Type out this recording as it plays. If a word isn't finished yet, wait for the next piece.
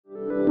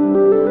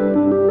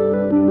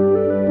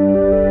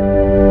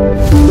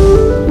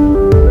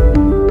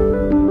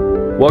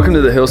Welcome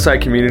to the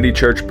Hillside Community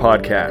Church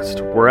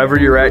podcast. Wherever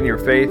you're at in your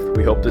faith,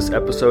 we hope this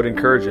episode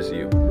encourages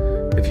you.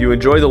 If you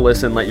enjoy the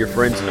listen, let your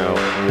friends know,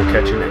 and we'll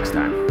catch you next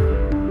time.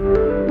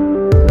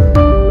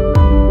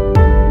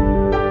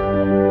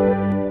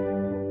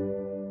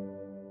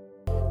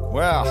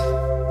 Well,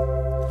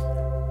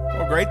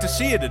 great to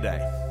see you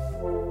today.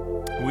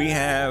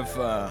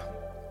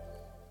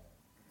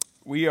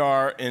 We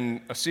are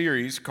in a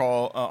series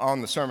called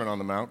on the Sermon on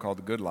the Mount called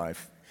The Good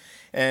Life,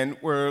 and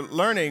we're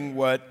learning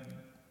what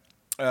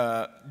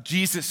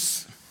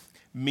Jesus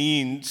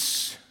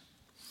means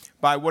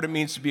by what it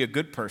means to be a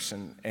good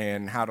person,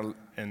 and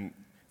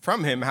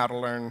from him how to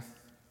learn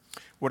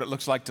what it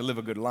looks like to live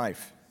a good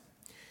life.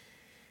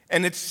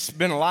 And it's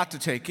been a lot to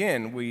take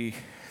in. We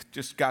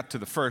just got to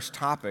the first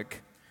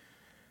topic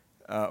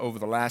over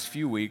the last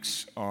few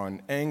weeks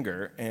on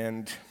anger,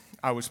 and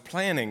I was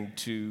planning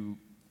to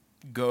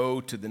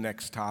go to the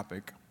next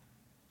topic,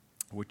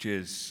 which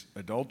is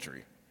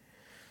adultery.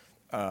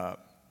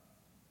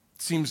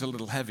 Seems a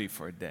little heavy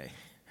for a day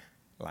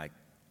like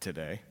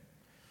today.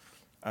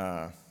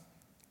 And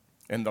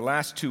the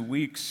last 2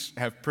 weeks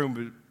have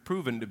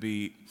proven to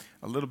be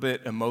a little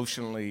bit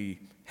emotionally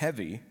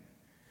heavy,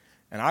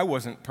 and I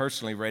wasn't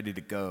personally ready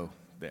to go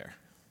there.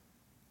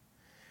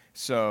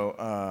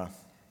 So,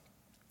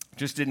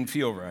 just didn't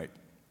feel right.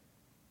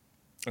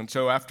 And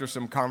so after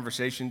some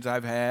conversations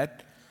I've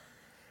had,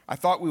 I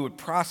thought we would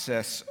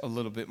process a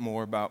little bit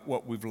more about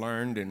what we've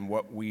learned and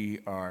what we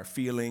are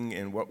feeling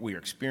and what we are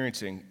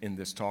experiencing in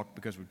this talk,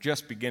 because we're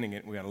just beginning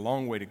it and we got a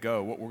long way to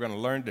go. What we're going to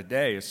learn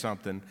today is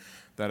something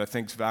that I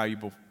think is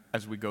valuable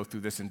as we go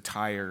through this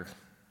entire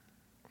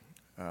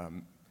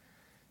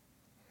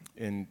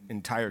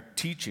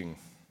teaching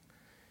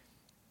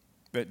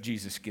that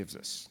Jesus gives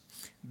us.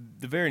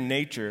 The very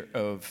nature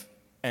of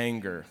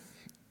anger,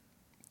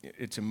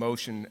 its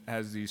emotion,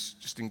 has these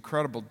just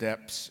incredible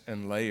depths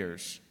and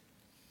layers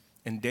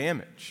and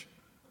damage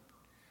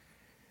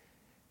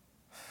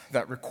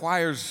that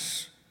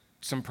requires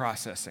some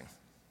processing.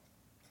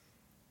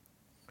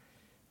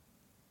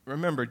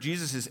 Remember,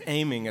 Jesus is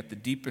aiming at the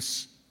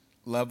deepest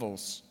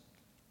levels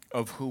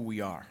of who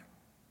we are,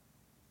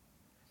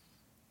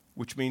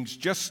 which means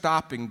just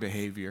stopping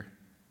behavior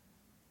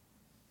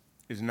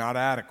is not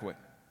adequate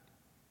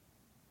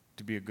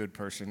to be a good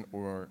person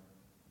or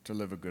to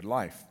live a good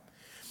life.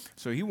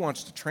 So he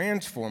wants to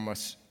transform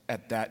us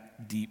at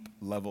that deep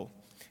level.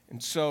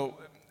 And so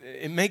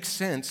it makes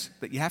sense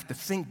that you have to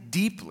think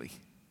deeply.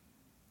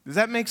 Does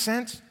that make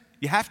sense?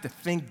 You have to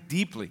think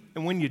deeply.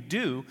 And when you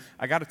do,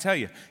 I got to tell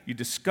you, you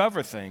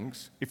discover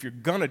things, if you're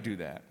going to do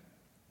that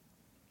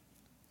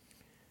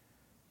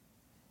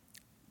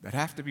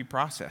have to be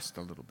processed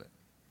a little bit.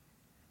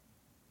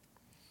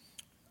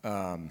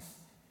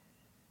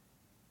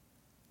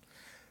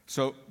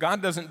 So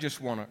God doesn't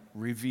just want to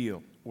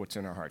reveal what's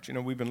in our hearts. You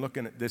know, we've been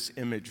looking at this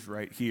image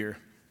right here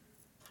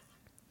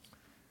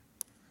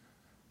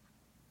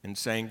and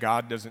saying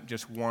God doesn't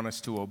just want us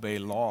to obey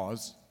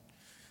laws.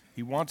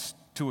 He wants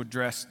to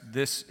address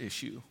this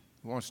issue.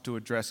 He wants to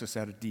address us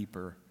at a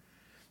deeper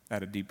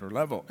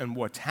level. And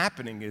what's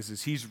happening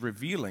is he's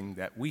revealing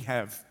that we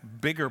have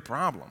bigger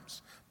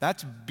problems.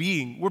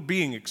 We're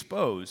being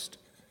exposed.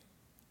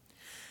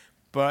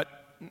 But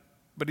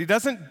he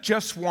doesn't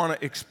just want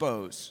to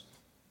expose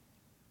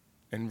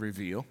and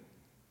reveal.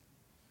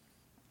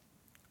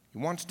 He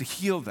wants to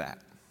heal that.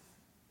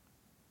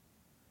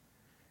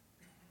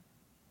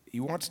 He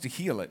wants to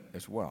heal it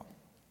as well.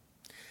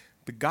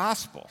 The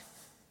gospel,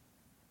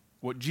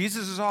 what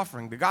Jesus is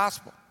offering, the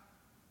gospel,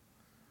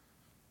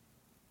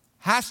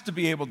 has to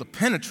be able to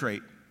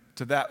penetrate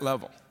to that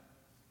level.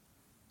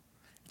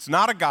 It's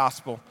not a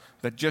gospel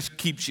that just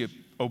keeps you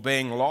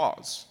obeying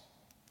laws.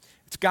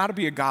 It's got to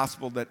be a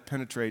gospel that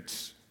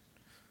penetrates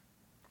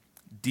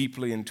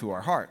deeply into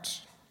our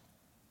hearts.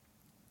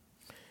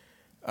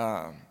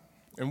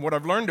 And what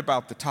I've learned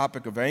about the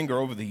topic of anger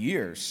over the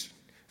years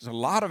is a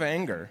lot of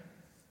anger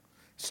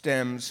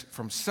stems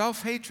from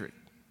self-hatred.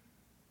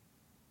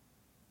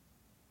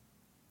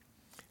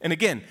 And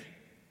again,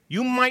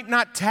 you might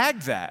not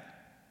tag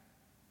that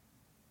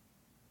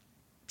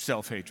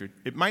self-hatred.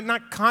 It might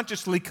not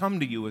consciously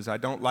come to you as I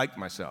don't like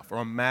myself or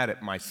I'm mad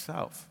at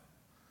myself.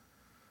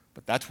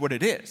 But that's what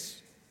it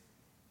is.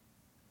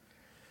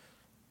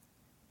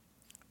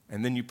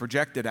 And then you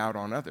project it out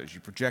on others.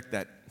 You project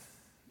that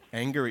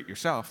anger at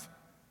yourself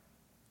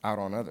out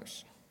on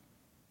others.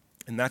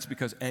 And that's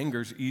because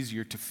anger is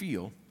easier to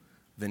feel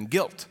than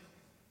guilt.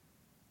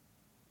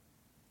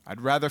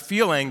 I'd rather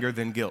feel anger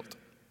than guilt.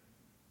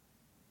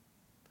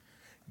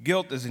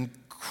 Guilt is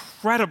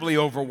incredibly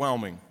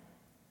overwhelming.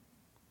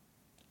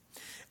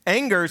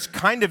 Anger is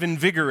kind of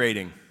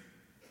invigorating.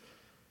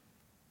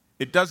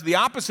 It does the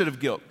opposite of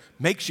guilt.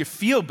 Makes you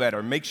feel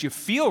better, makes you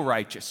feel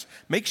righteous,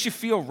 makes you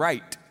feel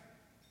right.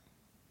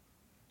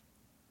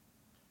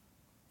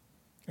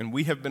 And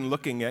we have been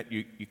looking at,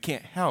 you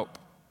can't help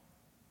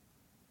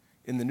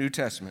in the New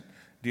Testament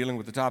dealing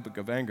with the topic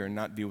of anger and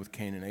not deal with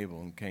Cain and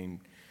Abel, and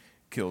Cain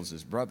kills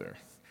his brother.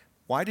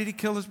 Why did he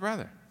kill his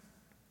brother?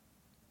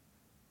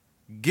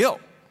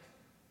 Guilt.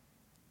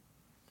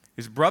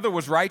 His brother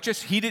was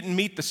righteous. He didn't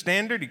meet the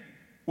standard.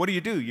 What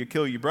do? You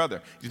kill your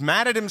brother. He's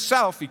mad at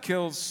himself. He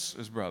kills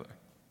his brother.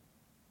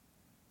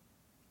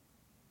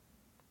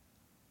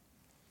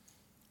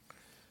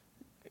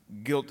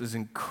 Guilt is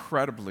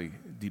incredibly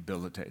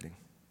debilitating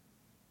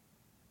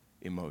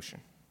emotion.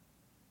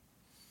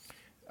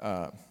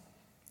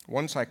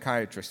 One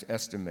psychiatrist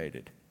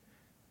estimated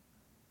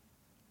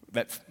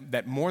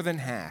that more than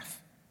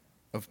half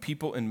of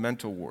people in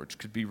mental wards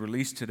could be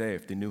released today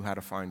if they knew how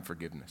to find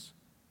forgiveness.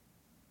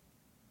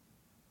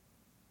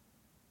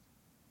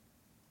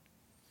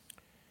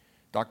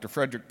 Dr.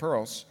 Frederick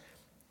Perls,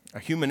 a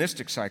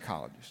humanistic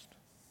psychologist,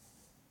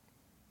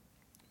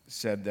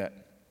 said that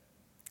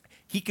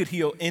he could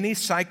heal any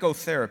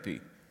psychotherapy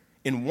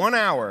in 1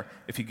 hour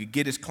if he could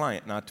get his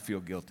client not to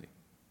feel guilty.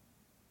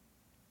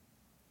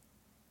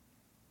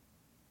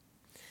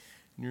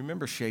 And you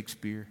remember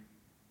Shakespeare?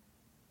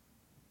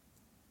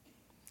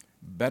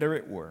 Better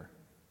it were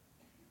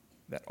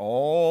that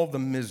all the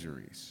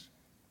miseries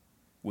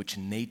which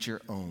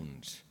nature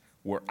owns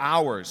were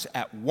ours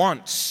at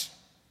once,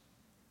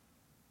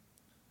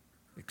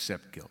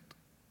 except guilt.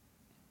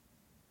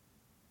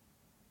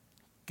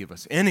 Give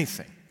us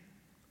anything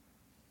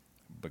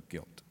but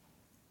guilt.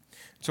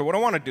 So what I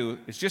want to do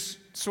is just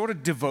sort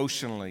of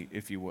devotionally,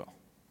 if you will.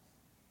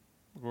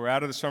 We're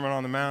out of the Sermon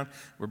on the Mount.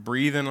 We're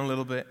breathing a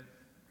little bit.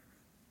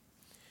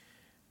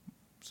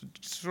 So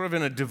sort of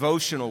in a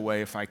devotional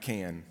way, if I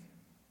can,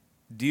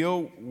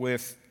 deal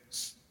with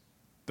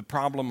the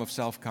problem of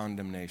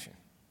self-condemnation.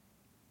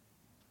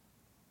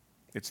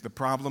 It's the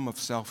problem of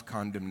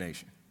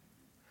self-condemnation.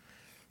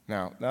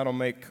 Now, that'll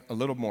make a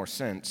little more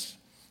sense.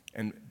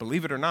 And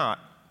believe it or not,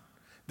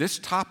 this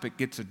topic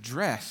gets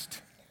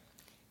addressed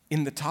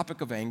in the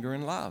topic of anger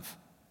and love,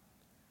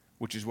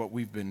 which is what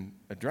we've been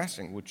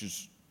addressing, which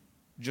is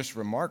just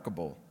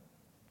remarkable.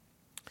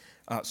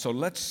 So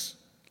let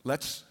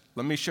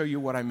me show you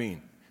what I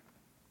mean.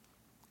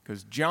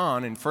 Because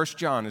John, in 1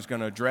 John, is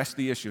going to address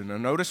the issue. Now,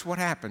 notice what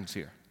happens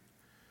here.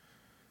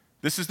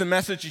 This is the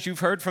message that you've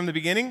heard from the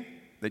beginning,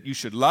 that you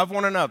should love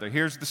one another.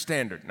 Here's the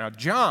standard. Now,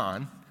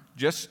 John,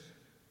 just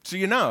so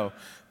you know,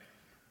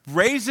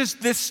 raises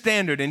this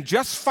standard in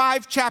just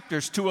 5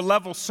 chapters to a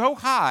level so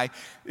high,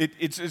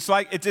 it's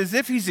as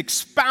if he's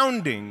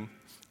expounding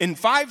in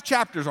 5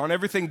 chapters on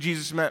everything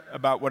Jesus meant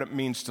about what it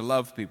means to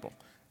love people.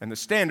 And the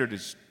standard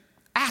is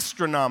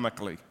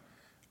astronomically,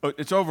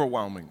 it's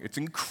overwhelming. It's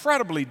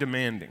incredibly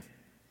demanding.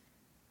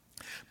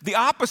 The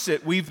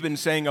opposite we've been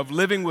saying of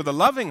living with a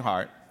loving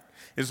heart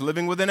is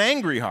living with an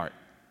angry heart.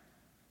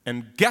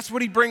 And guess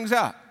what he brings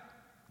up?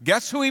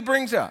 Guess who he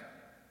brings up?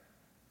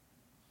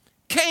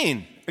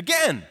 Cain,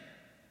 again,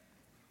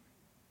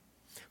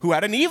 who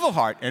had an evil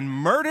heart and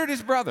murdered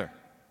his brother.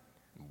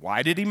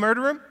 Why did he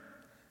murder him?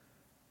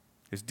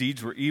 His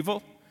deeds were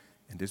evil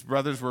and his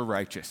brothers were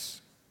righteous.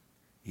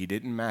 He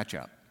didn't match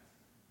up.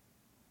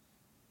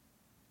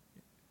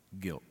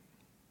 Guilt.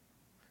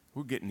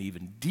 We're getting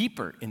even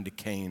deeper into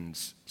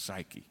Cain's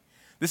psyche.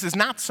 This is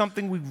not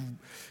something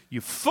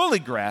you fully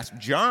grasp.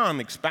 John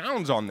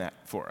expounds on that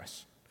for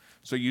us.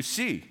 So you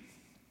see,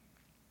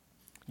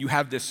 you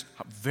have this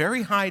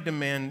very high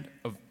demand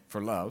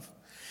for love,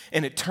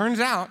 and it turns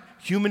out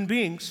human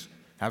beings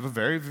have a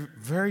very,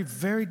 very,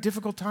 very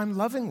difficult time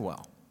loving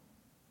well.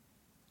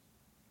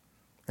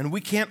 And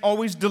we can't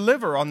always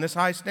deliver on this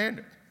high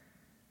standard.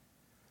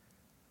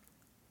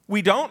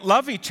 We don't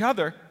love each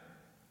other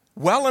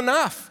well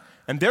enough,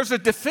 and there's a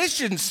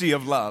deficiency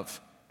of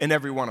love in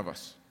every one of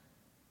us.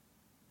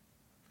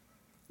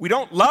 We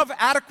don't love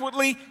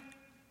adequately,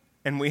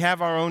 and we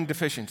have our own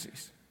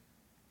deficiencies.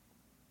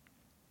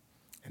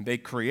 And they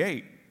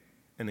create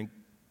an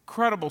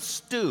incredible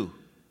stew.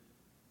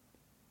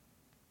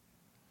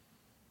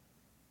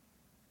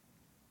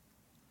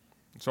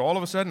 So all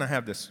of a sudden I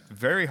have this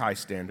very high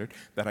standard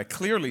that I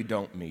clearly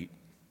don't meet.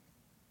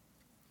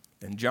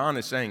 And John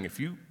is saying, if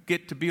you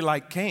get to be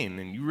like Cain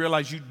and you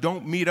realize you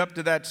don't meet up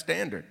to that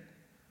standard,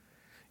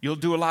 you'll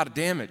do a lot of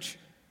damage.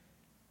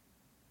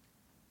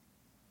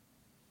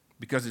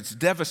 Because it's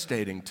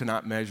devastating to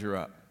not measure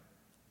up.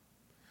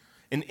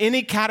 In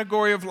any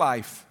category of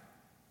life,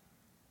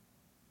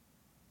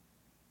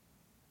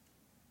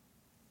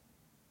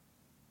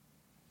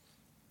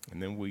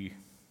 and then we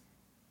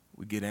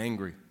get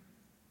angry.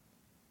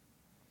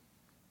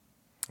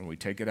 And we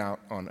take it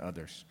out on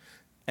others.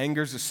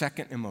 Anger is a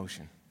second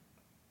emotion.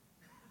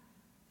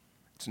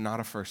 It's not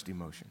a first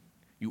emotion.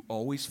 You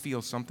always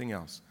feel something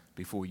else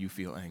before you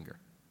feel anger.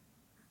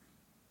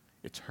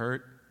 It's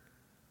hurt,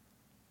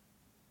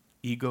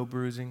 ego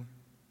bruising,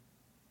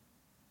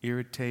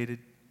 irritated,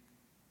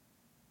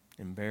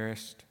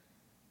 embarrassed,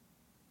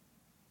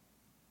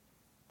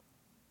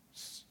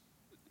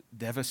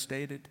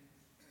 devastated.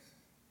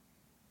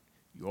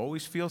 You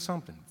always feel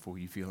something before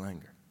you feel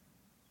anger.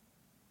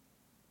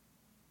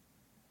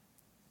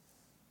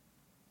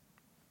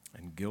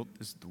 And guilt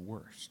is the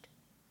worst.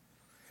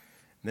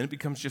 And then it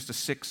becomes just a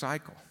sick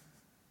cycle.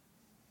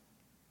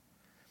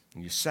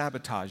 And you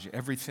sabotage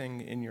everything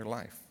in your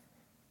life.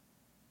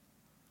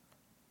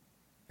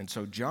 And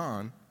so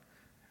John,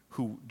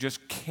 who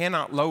just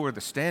cannot lower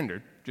the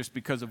standard just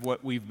because of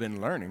what we've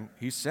been learning.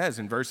 He says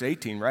in verse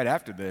 18, right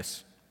after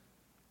this,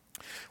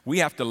 we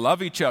have to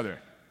love each other,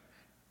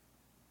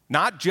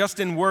 not just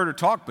in word or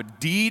talk, but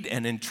deed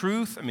and in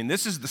truth. I mean,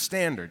 this is the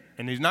standard,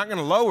 and he's not going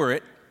to lower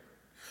it,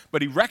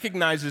 but he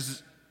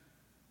recognizes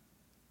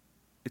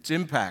its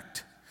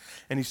impact.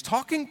 And he's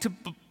talking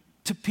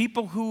to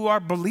people who are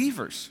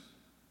believers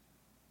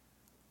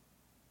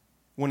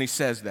when he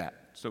says that.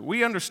 So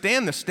we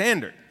understand the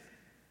standard.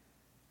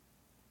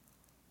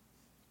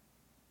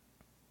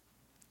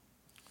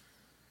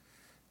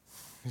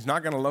 He's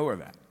not going to lower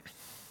that.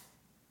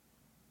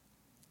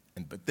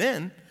 But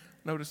then,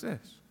 notice this.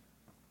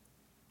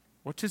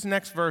 What's his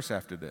next verse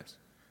after this?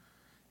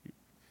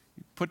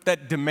 You put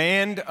that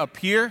demand up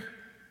here.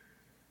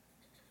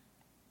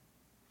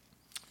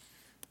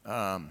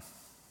 This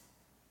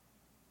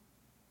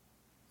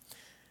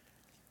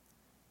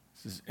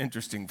is an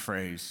interesting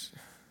phrase.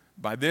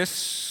 By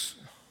this,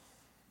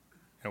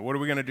 what are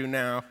we going to do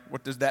now?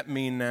 What does that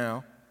mean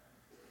now?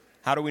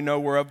 How do we know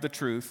we're of the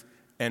truth?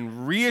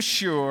 And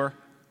reassure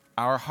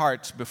our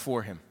hearts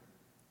before him.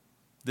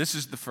 This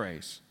is the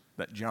phrase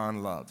that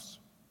John loves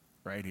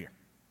right here.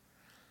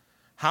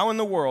 How in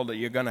the world are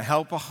you going to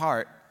help a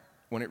heart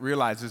when it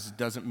realizes it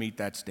doesn't meet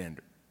that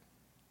standard?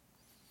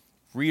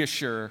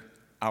 Reassure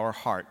our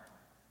heart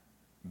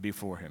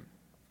before him.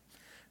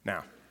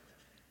 Now,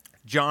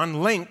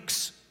 John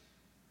links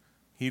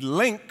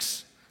the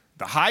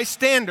high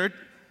standard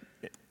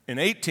in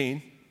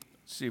 18.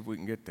 Let's see if we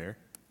can get there.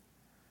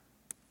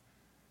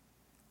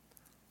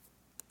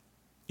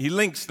 He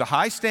links the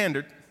high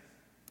standard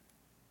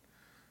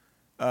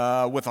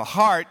with a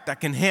heart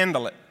that can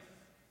handle it.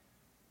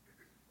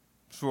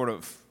 Sort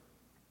of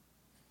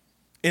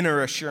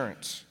inner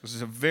assurance. This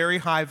is a very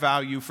high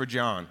value for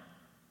John,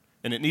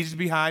 and it needs to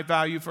be high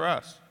value for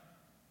us.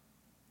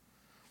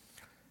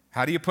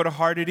 How do you put a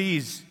heart at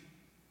ease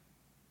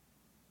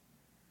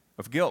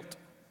of guilt?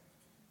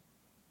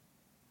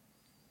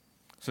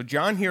 So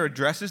John here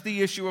addresses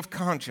the issue of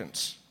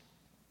conscience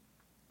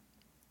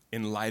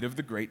in light of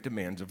the great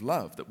demands of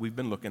love that we've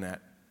been looking at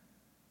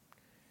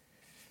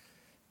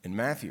in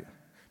Matthew,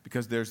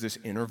 because there's this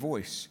inner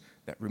voice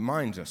that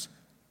reminds us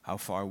how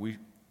far we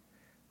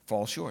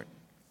fall short.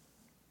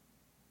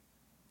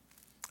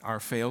 Our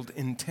failed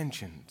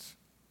intentions.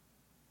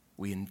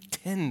 We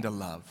intend to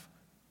love,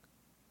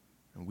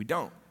 and we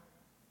don't.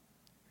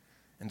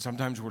 And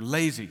sometimes we're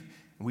lazy,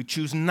 and we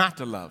choose not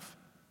to love.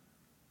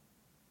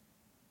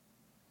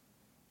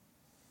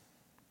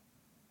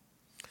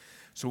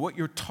 So what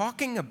you're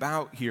talking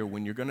about here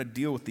when you're going to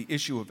deal with the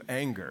issue of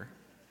anger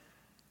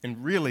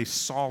and really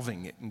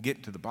solving it and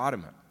getting to the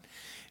bottom of it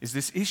is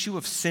this issue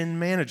of sin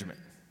management.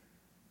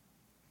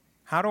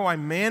 How do I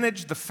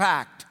manage the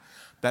fact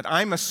that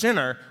I'm a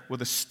sinner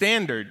with a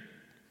standard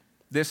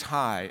this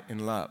high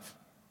in love?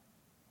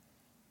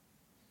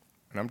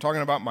 And I'm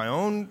talking about my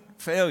own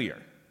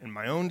failure and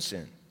my own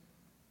sin.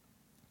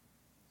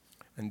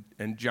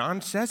 And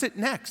John says it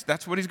next.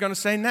 That's what he's going to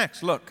say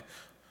next. Look,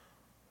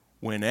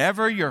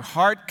 whenever your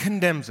heart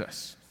condemns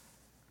us,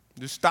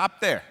 just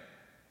stop there,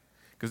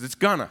 because it's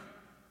gonna.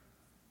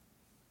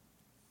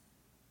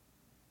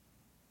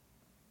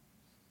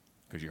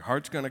 Because your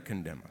heart's going to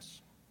condemn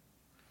us.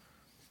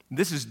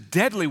 This is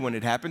deadly when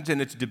it happens,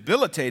 and it's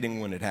debilitating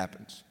when it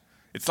happens.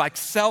 It's like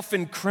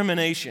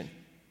self-incrimination,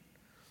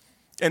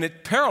 and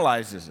it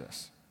paralyzes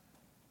us.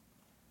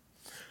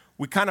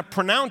 We kind of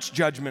pronounce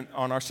judgment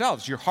on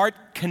ourselves. Your heart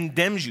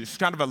condemns you. It's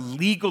kind of a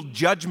legal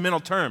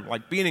judgmental term,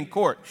 like being in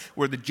court,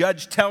 where the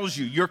judge tells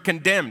you you're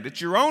condemned. It's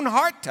your own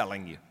heart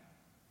telling you.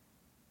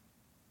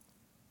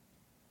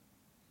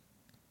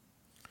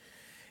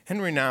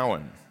 Henry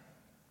Nouwen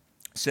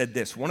said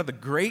this: one of the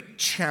great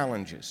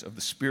challenges of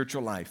the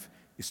spiritual life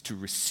is to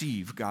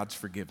receive God's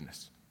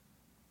forgiveness.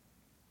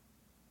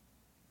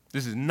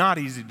 This is not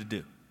easy to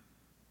do.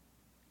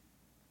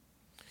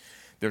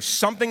 There's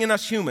something in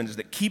us humans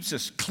that keeps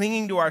us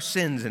clinging to our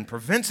sins and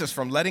prevents us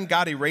from letting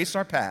God erase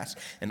our past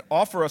and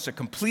offer us a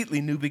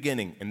completely new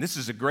beginning. And this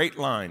is a great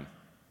line.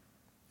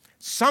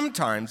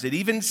 Sometimes it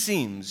even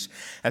seems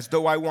as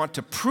though I want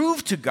to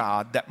prove to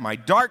God that my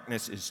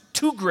darkness is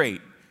too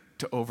great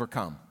to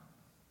overcome.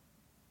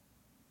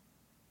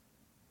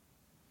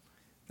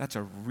 That's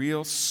a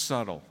real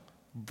subtle,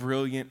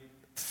 brilliant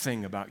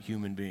thing about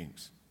human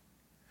beings.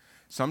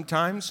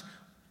 Sometimes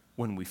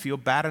when we feel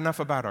bad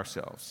enough about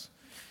ourselves,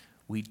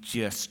 we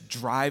just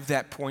drive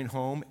that point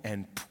home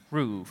and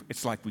prove.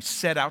 It's like we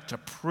set out to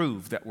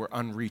prove that we're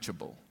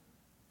unreachable,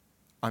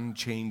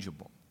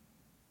 unchangeable.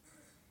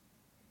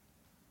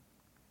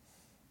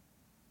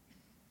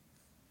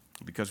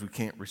 Because we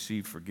can't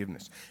receive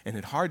forgiveness. And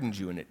it hardens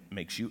you and it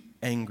makes you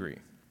angry.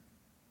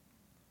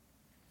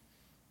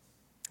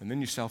 And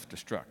then you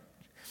self-destruct.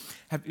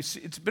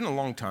 It's been a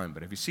long time,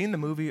 but have you seen the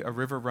movie A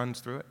River Runs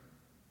Through It?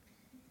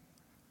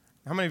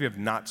 How many of you have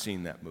not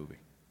seen that movie?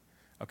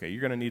 Okay,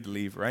 you're going to need to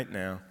leave right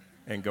now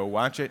and go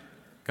watch it.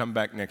 Come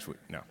back next week.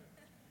 No.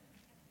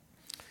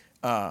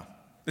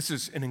 This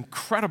is an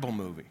incredible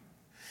movie.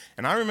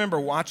 And I remember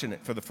watching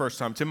it for the first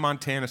time. It's in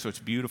Montana, so it's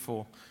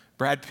beautiful.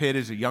 Brad Pitt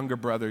is a younger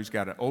brother. He's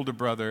got an older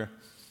brother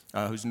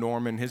who's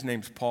Norman. His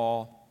name's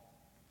Paul.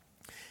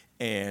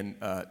 And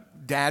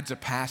Dad's a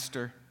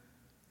pastor.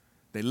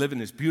 They live in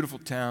this beautiful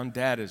town.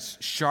 Dad is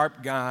a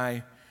sharp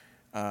guy,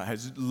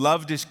 has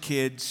loved his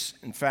kids.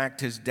 In fact,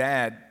 his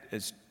dad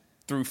is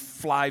through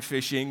fly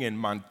fishing and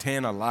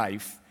Montana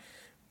life,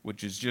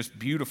 which is just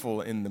beautiful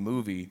in the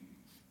movie.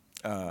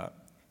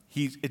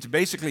 It's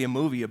basically a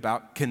movie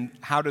about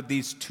how did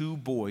these two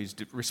boys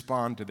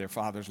respond to their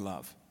father's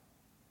love.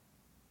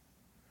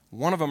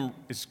 One of them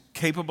is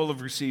capable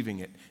of receiving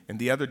it, and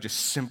the other just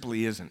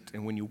simply isn't.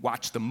 And when you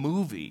watch the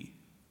movie,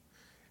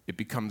 it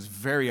becomes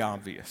very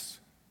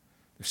obvious.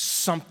 There's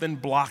something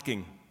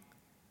blocking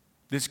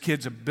this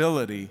kid's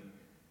ability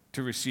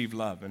to receive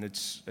love, and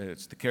it's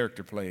the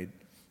character played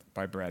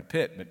by Brad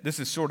Pitt. But this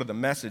is sort of the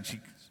message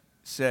he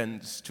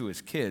sends to his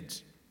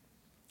kids.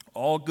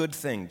 All good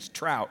things,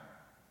 trout,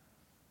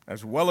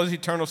 as well as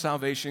eternal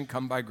salvation,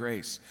 come by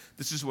grace.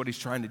 This is what he's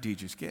trying to teach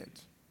his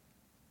kids.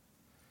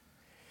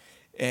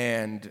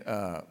 And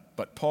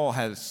but Paul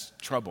has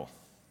trouble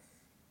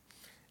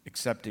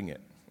accepting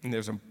it. And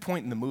there's a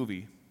point in the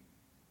movie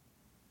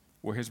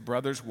where his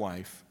brother's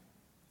wife,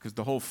 because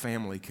the whole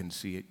family can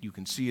see it, you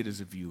can see it as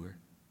a viewer.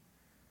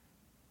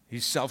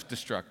 He's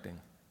self-destructing.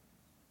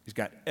 He's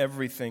got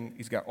everything.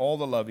 He's got all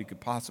the love he could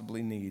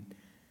possibly need.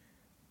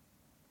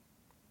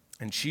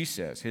 And she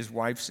says, his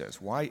wife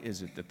says, why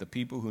is it that the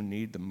people who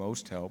need the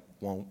most help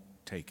won't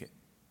take it?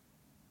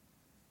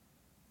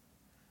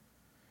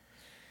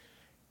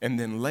 And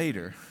then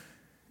later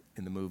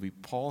in the movie,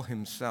 Paul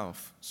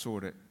himself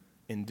sort of,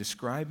 in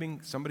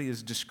describing, somebody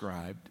has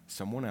described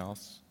someone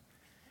else,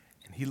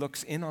 and he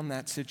looks in on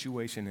that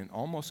situation and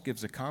almost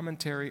gives a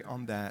commentary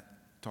on that,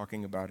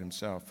 talking about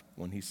himself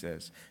when he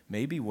says,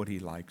 maybe what he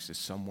likes is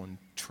someone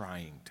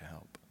trying to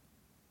help.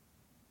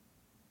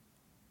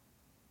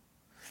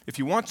 If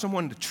you want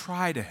someone to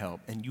try to help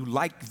and you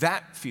like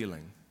that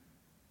feeling,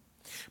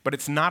 but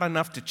it's not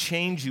enough to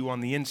change you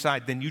on the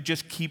inside, then you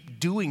just keep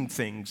doing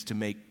things to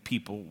make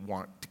people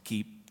want to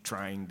keep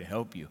trying to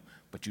help you,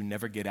 but you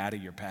never get out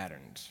of your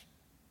patterns.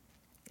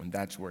 And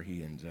that's where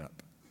he ends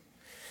up.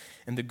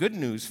 And the good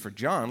news for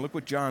John, look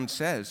what John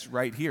says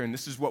right here, and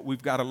this is what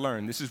we've got to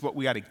learn. This is what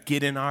we got to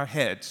get in our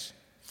heads.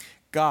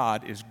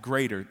 God is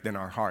greater than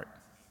our heart.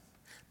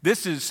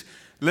 This is,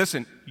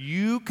 listen,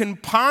 you can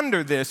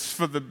ponder this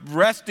for the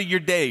rest of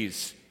your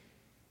days,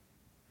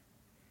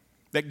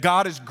 that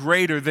God is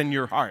greater than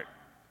your heart.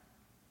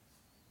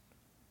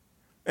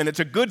 And it's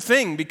a good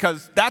thing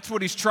because that's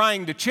what he's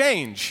trying to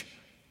change.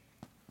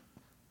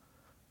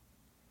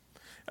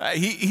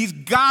 He's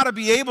got to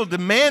be able to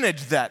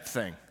manage that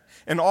thing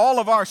and all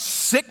of our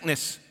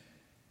sickness.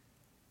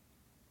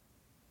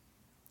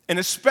 And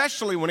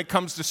especially when it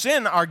comes to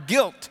sin, our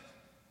guilt.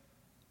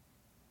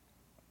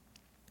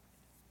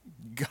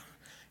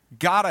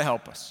 Got to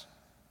help us.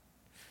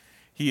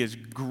 He is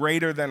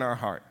greater than our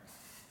heart.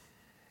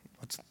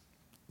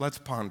 Let's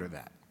ponder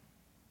that.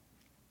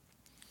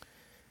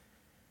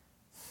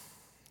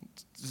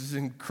 This is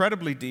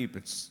incredibly deep.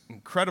 It's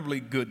incredibly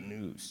good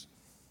news.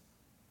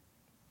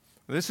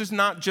 This is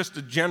not just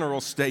a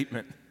general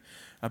statement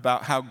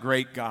about how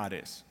great God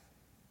is.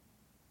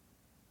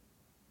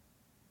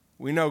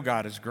 We know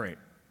God is great.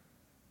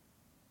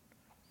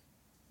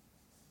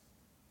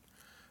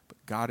 But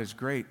God is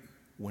great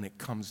when it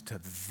comes to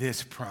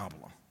this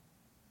problem.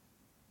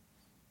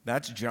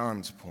 That's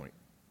John's point.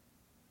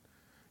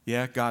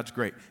 Yeah, God's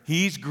great.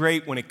 He's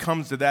great when it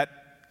comes to that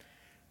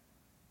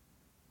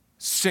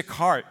sick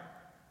heart.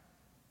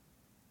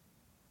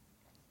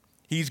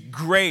 He's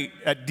great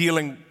at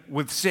dealing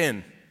with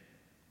sin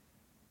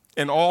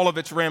and all of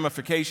its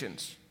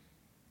ramifications.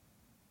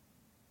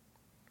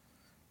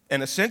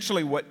 And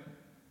essentially what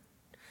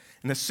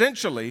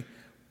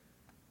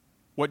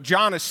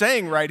John is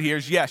saying right here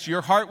is, yes,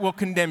 your heart will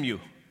condemn you.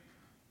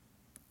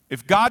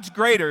 If God's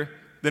greater,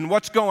 then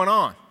what's going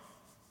on?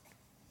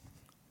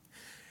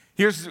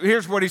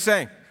 Here's what he's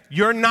saying.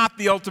 You're not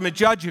the ultimate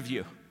judge of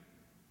you.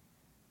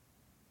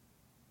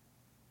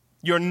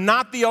 You're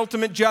not the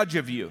ultimate judge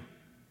of you.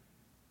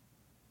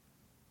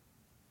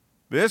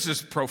 This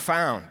is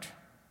profound.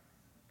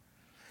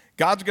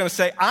 God's going to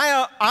say,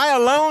 I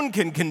alone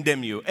can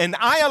condemn you, and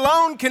I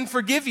alone can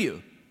forgive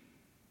you.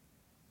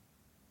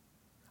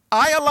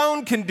 I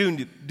alone can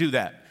do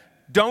that.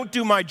 Don't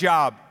do my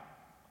job.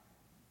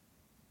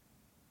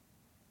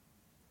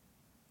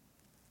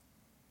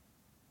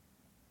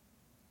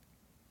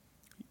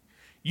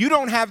 You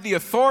don't have the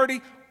authority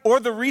or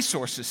the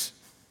resources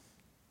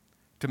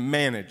to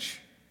manage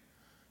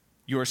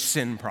your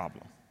sin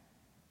problem.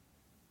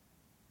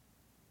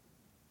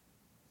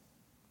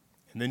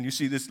 And then you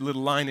see this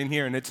little line in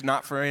here, and it's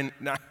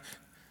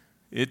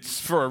it's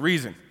for a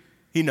reason.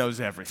 He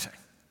knows everything.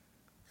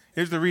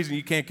 Here's the reason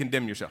you can't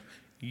condemn yourself.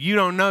 You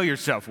don't know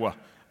yourself well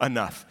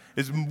enough.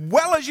 As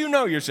well as you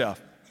know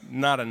yourself,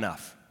 not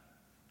enough.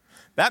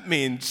 That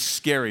means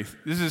scary.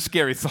 This is a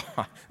scary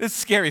thought. This is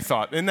a scary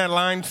thought. Isn't that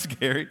line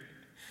scary?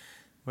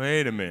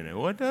 Wait a minute.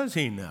 What does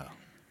he know?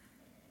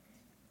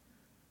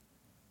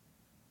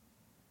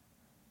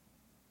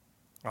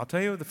 I'll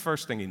tell you the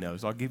first thing he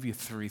knows. I'll give you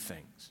 3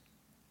 things.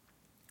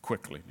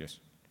 Quickly, just.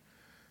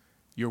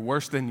 You're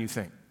worse than you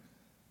think.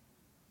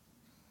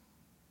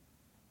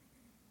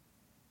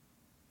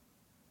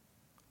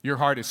 Your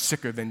heart is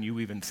sicker than you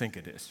even think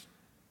it is.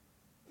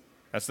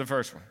 That's the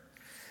first one.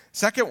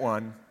 Second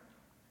one,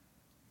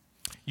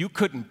 you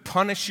couldn't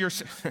punish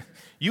yourself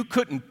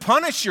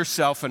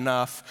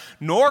enough,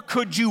 nor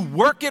could you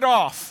work it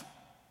off.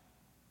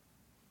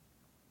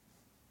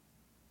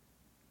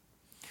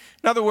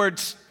 In other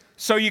words,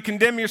 so you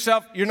condemn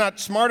yourself, you're not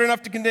smart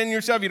enough to condemn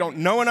yourself, you don't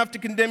know enough to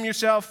condemn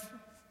yourself.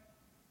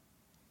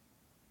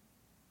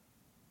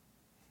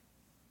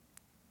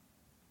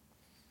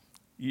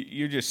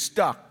 You're just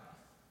stuck.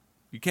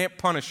 You can't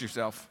punish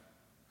yourself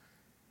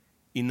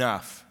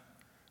enough.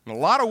 And a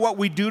lot of what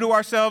we do to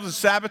ourselves as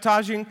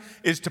sabotaging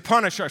is to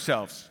punish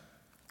ourselves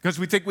because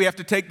we think we have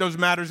to take those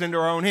matters into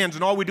our own hands,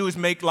 and all we do is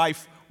make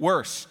life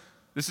worse.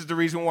 This is the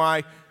reason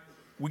why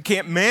we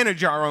can't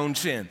manage our own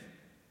sin,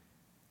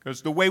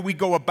 because the way we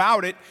go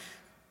about it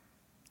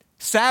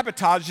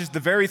sabotages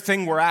the very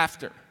thing we're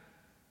after.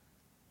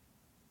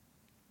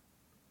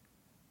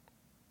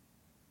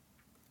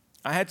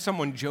 I had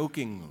someone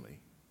jokingly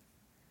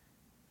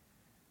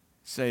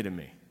say to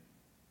me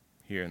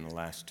here in the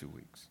last 2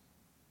 weeks,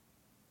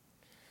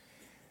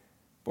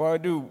 boy, I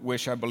do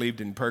wish I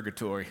believed in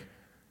purgatory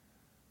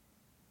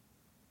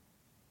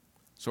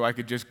so I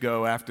could just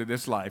go after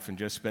this life and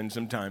just spend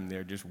some time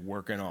there just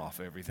working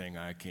off everything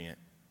I can't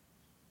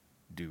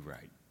do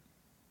right.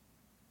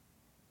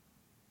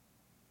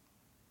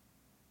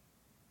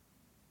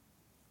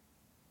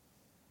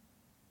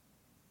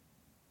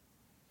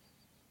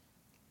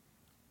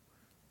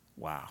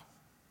 Wow.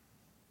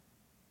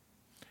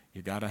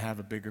 You got to have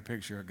a bigger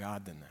picture of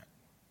God than that.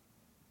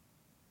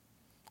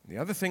 The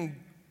other thing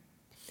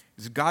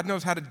is God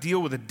knows how to deal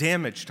with a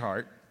damaged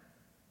heart.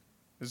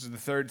 This is the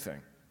third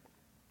thing.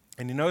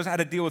 And he knows how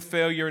to deal with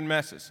failure and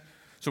messes.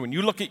 So when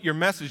you look at your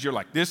messes, you're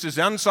like, this is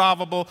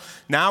unsolvable.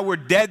 Now we're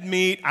dead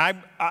meat. I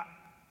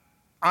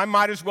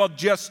might as well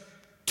just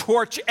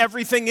torch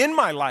everything in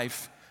my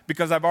life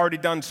because I've already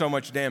done so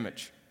much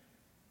damage.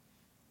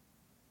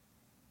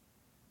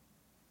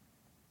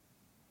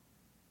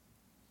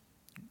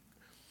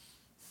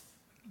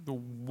 The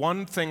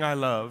one thing I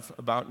love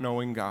about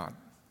knowing God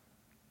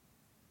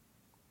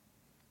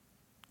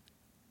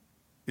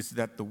is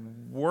that the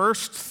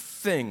worst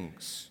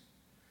things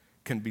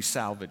can be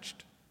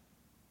salvaged.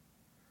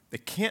 They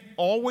can't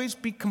always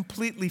be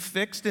completely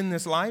fixed in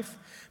this life,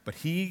 but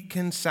he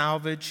can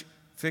salvage,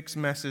 fix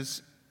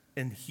messes,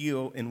 and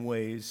heal in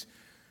ways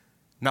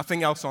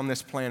nothing else on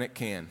this planet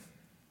can.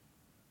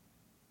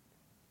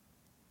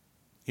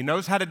 He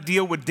knows how to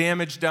deal with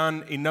damage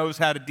done. He knows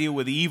how to deal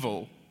with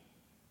evil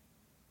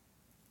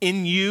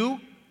in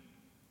you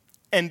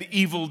and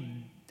evil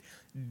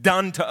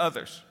done to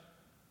others.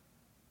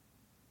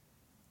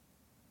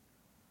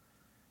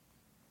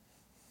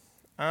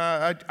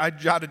 I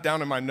jotted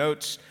down in my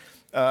notes,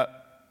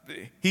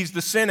 he's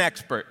the sin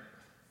expert.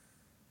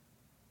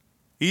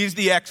 He's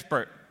the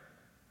expert.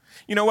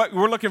 You know what?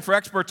 We're looking for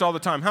experts all the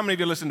time. How many of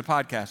you listen to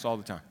podcasts all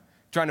the time?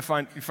 Trying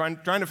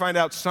to find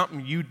out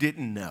something you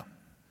didn't know.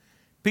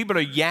 People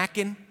are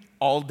yakking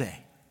all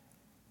day,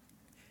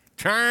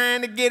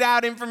 trying to get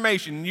out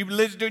information. You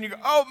listen to it and you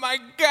go, oh my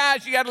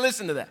gosh, you got to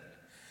listen to that.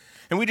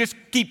 And we just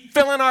keep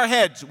filling our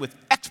heads with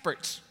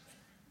experts.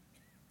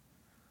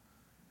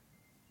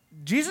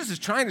 Jesus is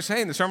trying to say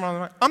in the Sermon on the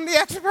Mount, I'm the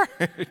expert.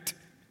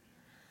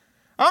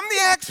 I'm the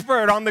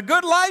expert on the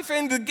good life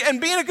and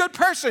being a good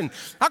person.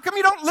 How come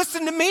you don't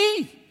listen to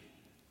me?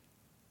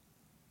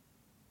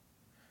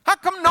 How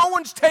come no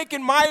one's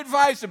taking my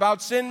advice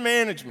about sin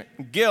management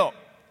and guilt?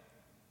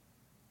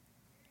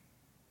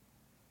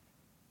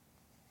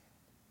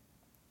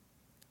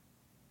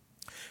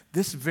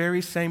 This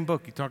very same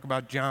book, you talk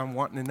about John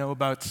wanting to know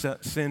about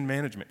sin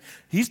management.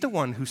 He's the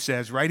one who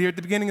says right here at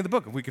the beginning of the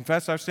book, if we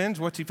confess our sins,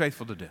 what's he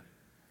faithful to do?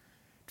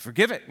 To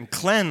forgive it and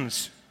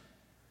cleanse.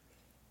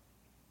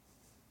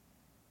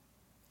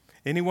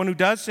 Anyone who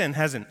does sin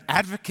has an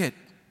advocate.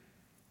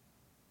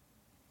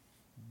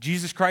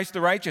 Jesus Christ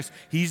the righteous.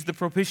 He's the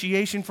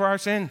propitiation for our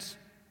sins.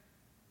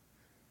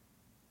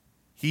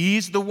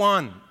 He's the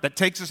one that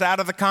takes us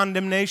out of the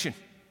condemnation.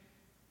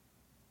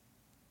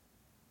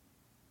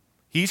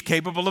 He's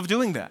capable of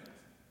doing that.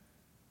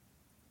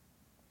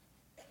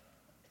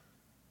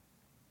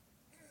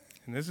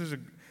 And this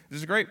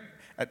is great.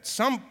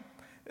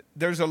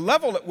 There's a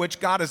level at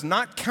which God is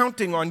not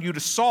counting on you to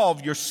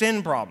solve your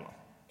sin problem.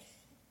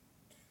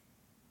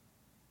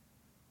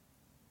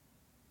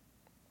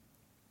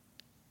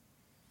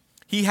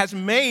 He has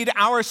made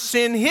our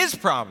sin his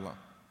problem.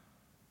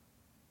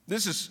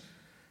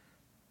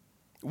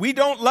 We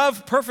don't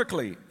love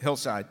perfectly,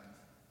 Hillside,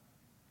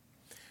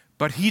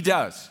 but he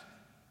does.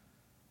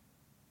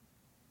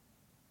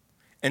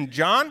 And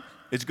John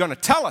is going to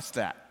tell us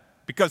that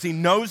because he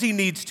knows he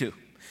needs to.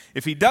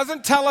 If he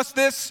doesn't tell us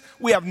this,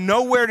 we have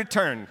nowhere to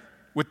turn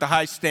with the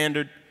high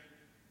standard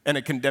and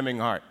a condemning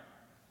heart.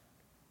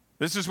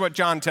 This is what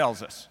John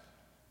tells us.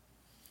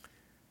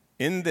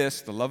 In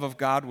this, the love of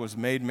God was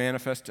made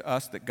manifest to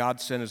us, that God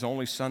sent his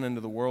only Son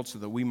into the world so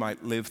that we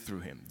might live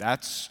through him.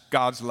 That's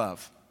God's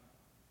love.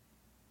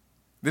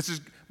 This is,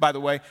 by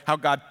the way, how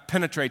God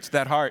penetrates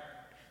that heart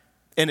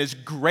and is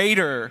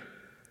greater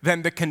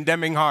than the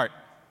condemning heart.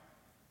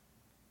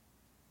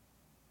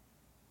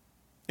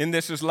 In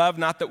this is love,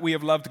 not that we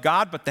have loved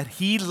God, but that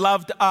he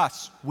loved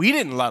us. We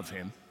didn't love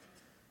him.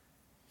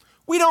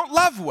 We don't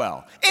love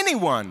well.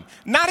 Anyone,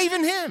 not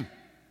even him.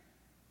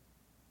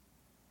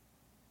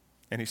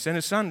 And he sent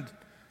his Son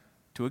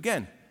to,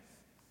 again,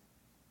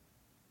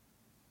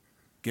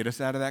 get us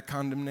out of that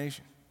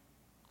condemnation.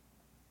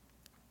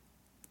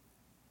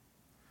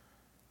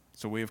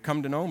 So we have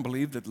come to know and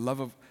believe that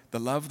the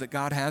love that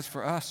God has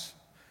for us.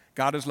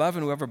 God is love,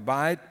 and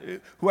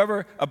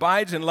whoever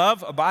abides in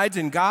love abides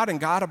in God, and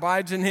God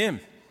abides in him.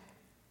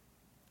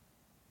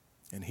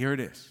 And here it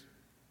is.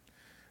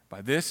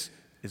 By this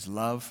is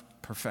love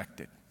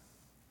perfected,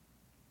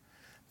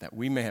 that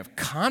we may have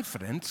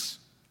confidence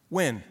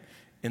when?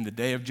 In the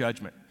day of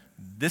judgment.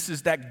 This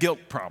is that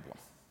guilt problem.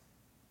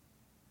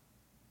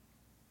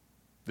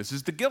 This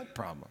is the guilt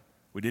problem.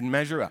 We didn't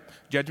measure up.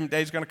 Judgment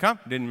day is going to come.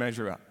 Didn't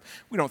measure up.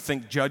 We don't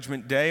think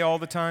judgment day all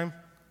the time.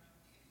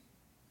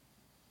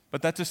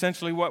 But that's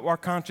essentially what our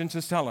conscience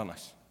is telling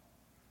us.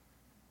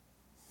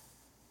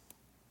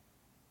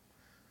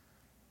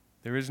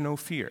 There is no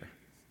fear.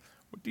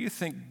 What do you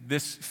think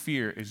this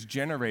fear is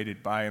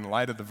generated by in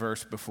light of the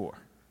verse before?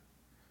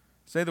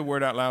 Say the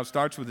word out loud.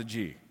 Starts with a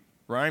G.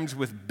 Rhymes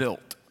with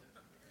built.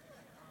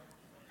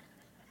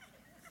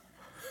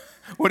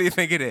 What do you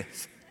think it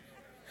is?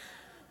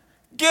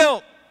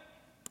 Guilt.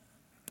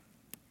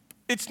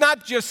 It's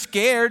not just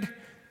scared.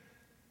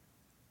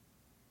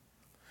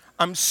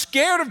 I'm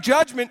scared of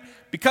judgment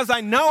because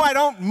I know I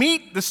don't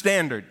meet the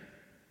standard.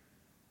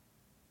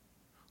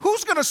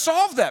 Who's going to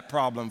solve that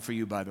problem for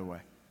you, by the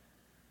way?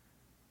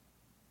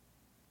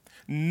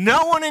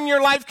 No one in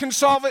your life can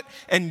solve it,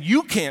 and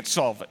you can't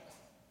solve it.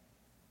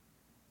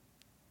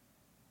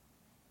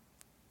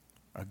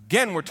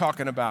 Again, we're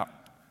talking about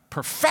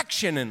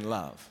perfection in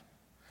love.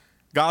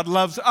 God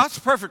loves us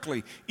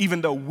perfectly,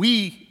 even though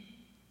we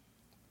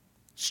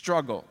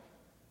struggle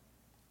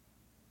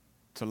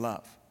to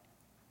love.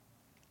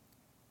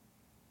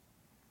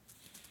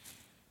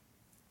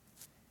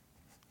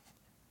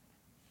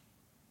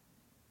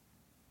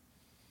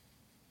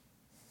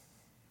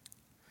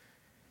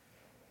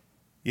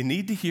 You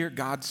need to hear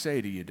God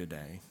say to you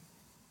today,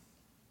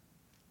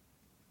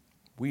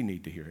 we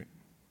need to hear it,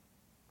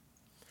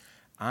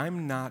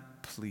 I'm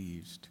not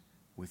pleased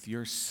with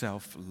your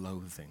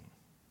self-loathing.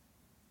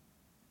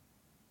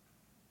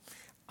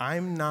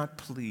 I'm not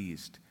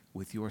pleased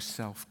with your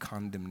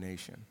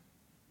self-condemnation,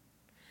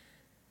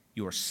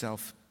 your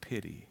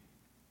self-pity,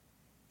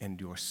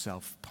 and your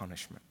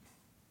self-punishment.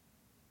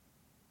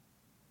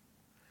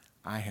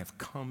 I have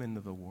come into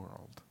the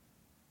world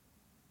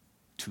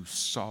to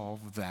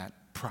solve that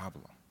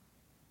problem.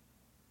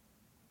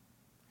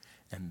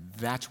 And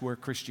that's where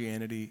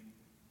Christianity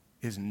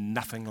is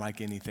nothing like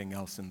anything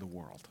else in the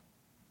world.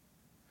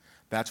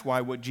 That's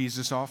why what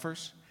Jesus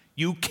offers,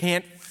 you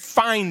can't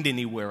find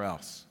anywhere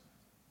else.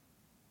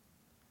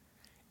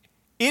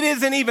 It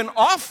isn't even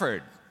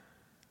offered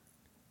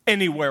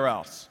anywhere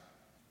else.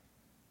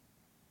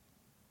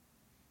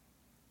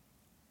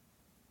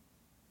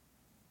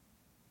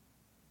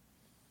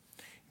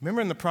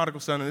 Remember in the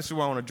prodigal son, and this is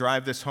why I want to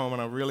drive this home, and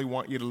I really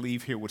want you to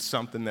leave here with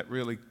something that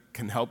really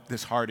can help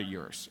this heart of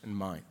yours and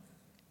mine.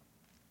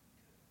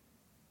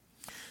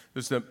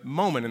 There's the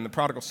moment in the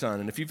prodigal son,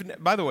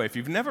 and by the way, if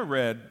you've never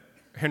read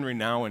Henry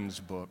Nouwen's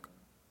book,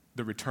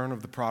 The Return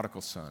of the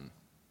Prodigal Son,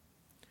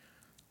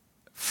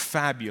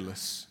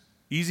 fabulous,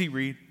 easy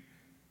read,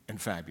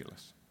 and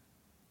fabulous.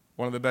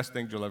 One of the best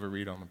things you'll ever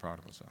read on the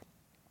prodigal son.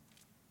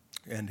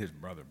 And his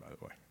brother, by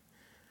the way.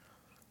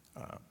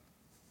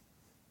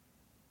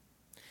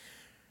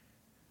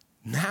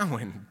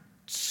 Nouwen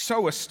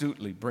so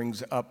astutely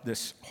brings up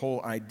this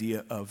whole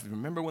idea of,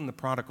 remember when the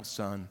prodigal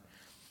son,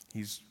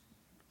 he's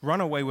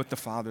run away with the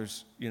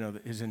father's,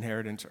 his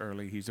inheritance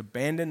early. He's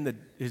abandoned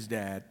his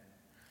dad.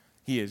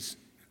 He is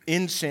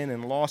in sin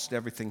and lost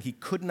everything. He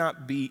could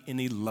not be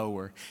any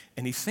lower.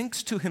 And he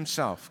thinks to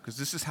himself, because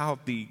this is how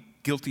the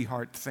guilty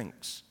heart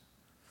thinks.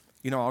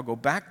 I'll go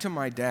back to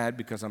my dad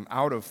because I'm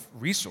out of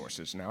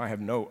resources now. I have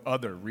no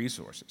other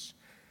resources.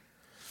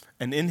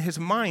 And in his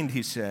mind,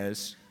 he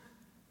says,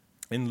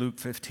 in Luke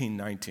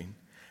 15:19,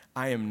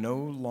 I am no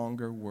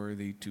longer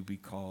worthy to be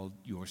called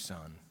your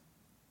son.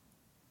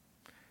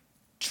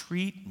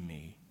 Treat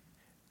me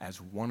as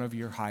one of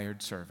your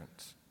hired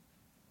servants.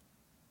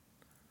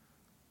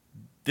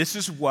 This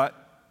is what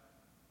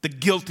the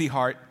guilty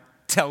heart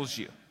tells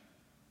you.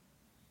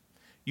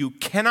 You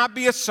cannot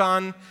be a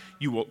son.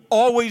 You will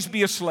always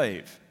be a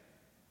slave.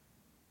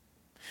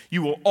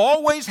 You will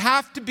always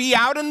have to be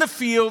out in the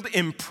field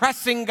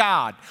impressing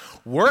God,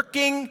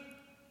 working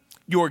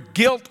your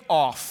guilt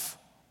off.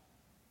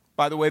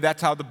 By the way,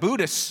 that's how the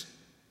Buddhists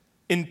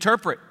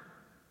interpret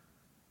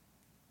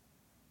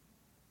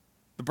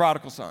the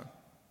prodigal son.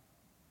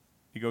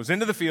 He goes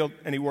into the field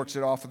and he works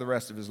it off for the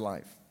rest of his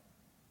life.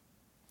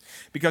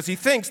 Because he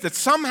thinks that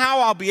somehow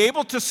I'll be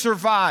able to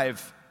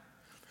survive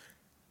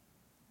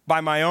by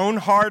my own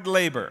hard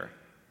labor.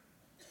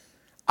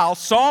 I'll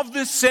solve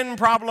this sin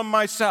problem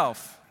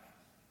myself.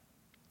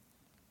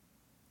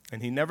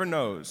 And he never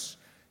knows.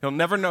 He'll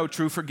never know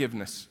true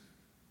forgiveness.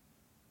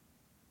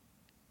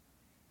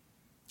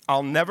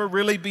 I'll never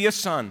really be a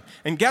son.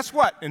 And guess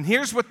what? And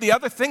here's what the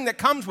other thing that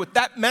comes with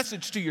that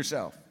message to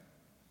yourself.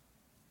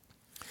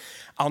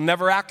 I'll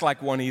never act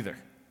like one either.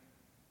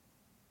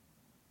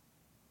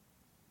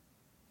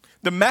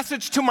 The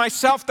message to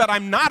myself that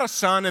I'm not a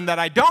son and that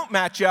I don't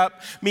match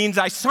up means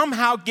I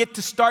somehow get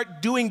to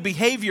start doing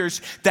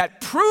behaviors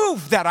that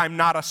prove that I'm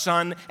not a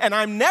son, and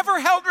I'm never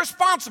held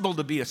responsible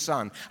to be a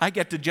son. I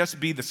get to just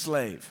be the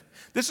slave.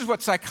 This is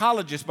what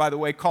psychologists, by the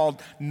way,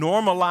 called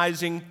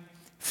normalizing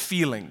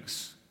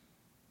feelings,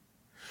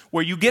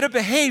 where you get a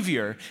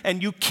behavior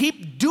and you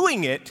keep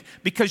doing it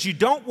because you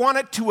don't want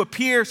it to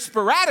appear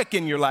sporadic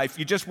in your life.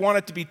 You just want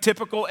it to be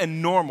typical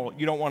and normal.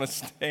 You don't want to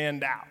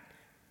stand out.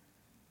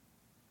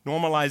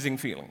 Normalizing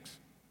feelings.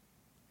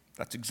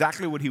 That's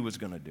exactly what he was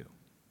going to do.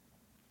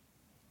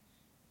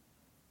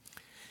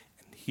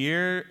 And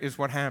here is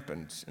what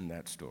happens in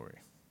that story.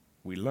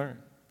 We learn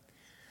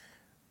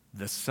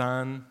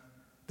the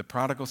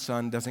prodigal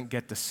son doesn't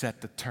get to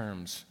set the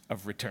terms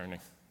of returning.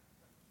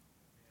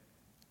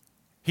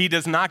 He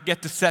does not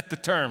get to set the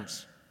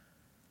terms.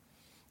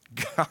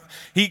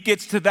 He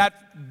gets to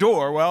that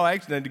door. Well,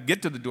 actually, to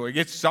get to the door, he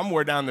gets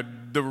somewhere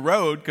down the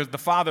road because the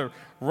father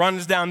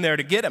runs down there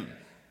to get him.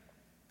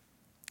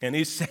 And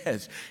he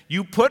says,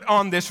 you put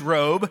on this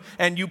robe,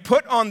 and you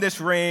put on this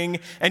ring,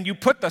 and you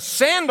put the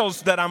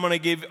sandals that I'm going to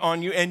give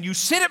on you, and you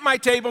sit at my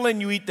table, and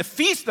you eat the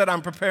feast that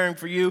I'm preparing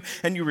for you,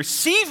 and you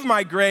receive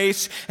my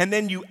grace, and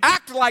then you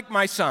act like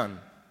my son.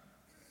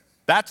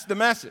 That's the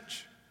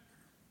message.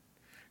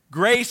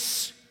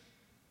 Grace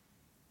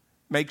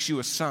makes you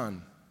a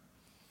son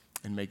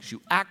and makes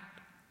you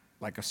act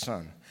like a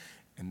son.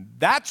 And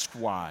that's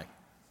why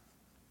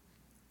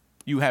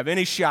you have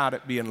any shot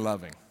at being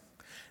loving.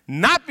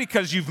 Not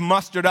because you've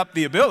mustered up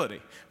the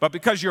ability, but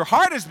because your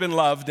heart has been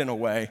loved in a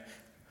way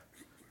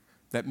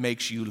that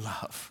makes you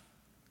love.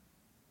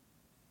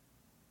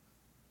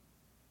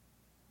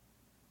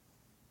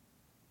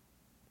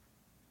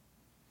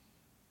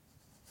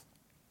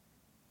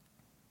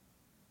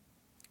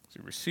 See,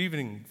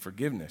 receiving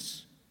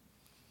forgiveness.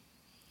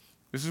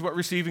 This is what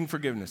receiving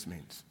forgiveness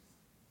means.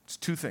 It's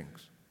two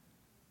things.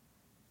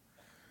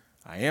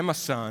 I am a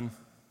son,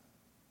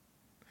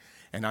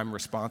 and I'm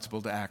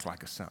responsible to act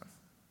like a son.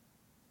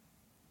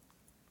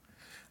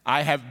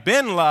 I have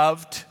been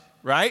loved,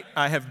 right?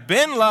 I have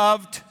been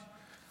loved,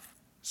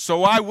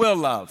 so I will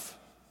love.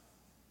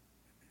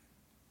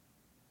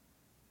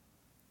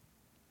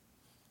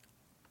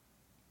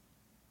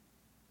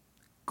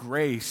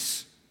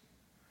 Grace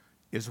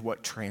is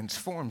what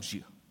transforms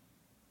you.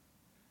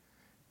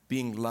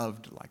 Being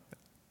loved like that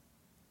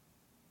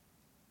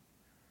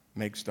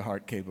makes the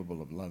heart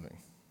capable of loving.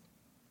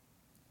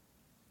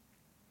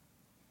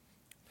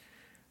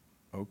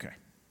 Okay.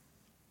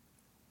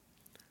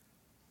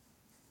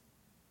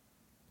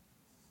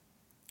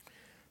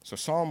 So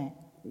Psalm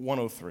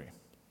 103.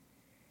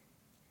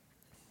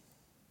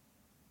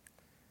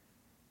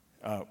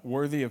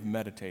 Worthy of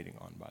meditating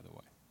on, by the way.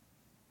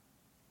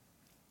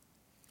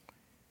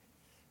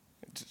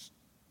 It's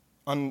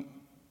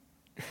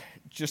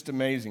just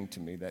amazing to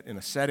me that in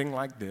a setting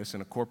like this, in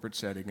a corporate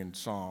setting in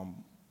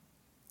Psalm,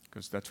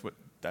 because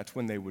that's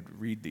when they would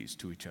read these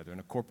to each other, in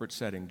a corporate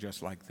setting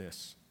just like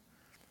this.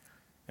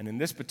 And in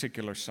this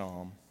particular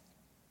psalm,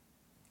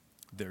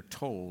 they're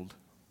told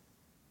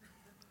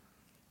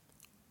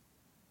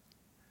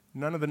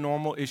none of the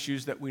normal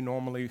issues that we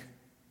normally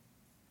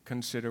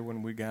consider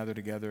when we gather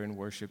together in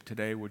worship.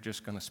 Today, we're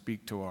just going to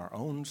speak to our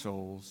own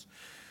souls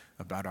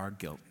about our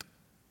guilt.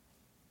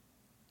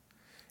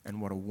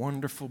 And what a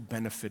wonderful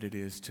benefit it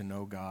is to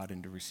know God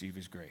and to receive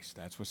His grace.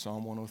 That's what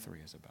Psalm 103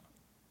 is about.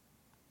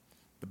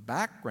 The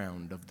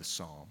background of the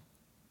psalm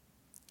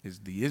is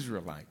the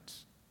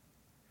Israelites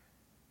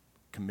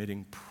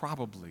committing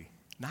probably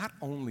not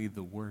only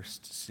the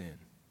worst sin,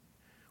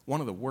 one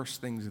of the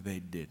worst things they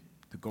did,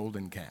 the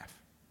golden calf,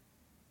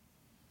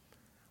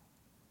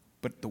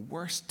 but the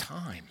worst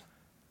time.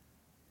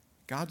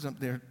 God's up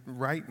there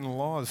writing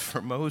laws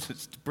for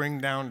Moses to bring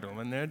down to them,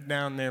 and they're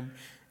down there.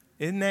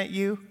 Isn't that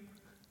you?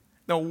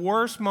 The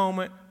worst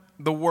moment,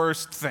 the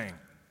worst thing.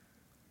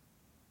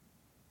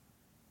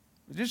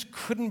 It just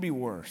couldn't be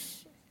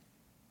worse.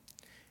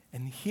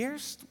 And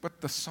here's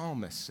what the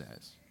psalmist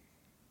says.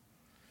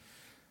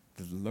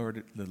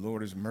 The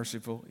Lord is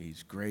merciful,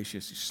 He's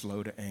gracious, He's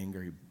slow to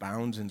anger, He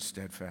abounds in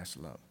steadfast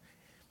love.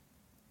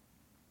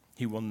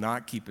 He will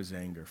not keep His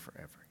anger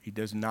forever. He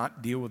does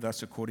not deal with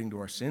us according to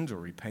our sins or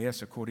repay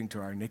us according to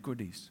our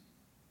iniquities.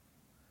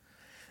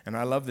 And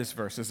I love this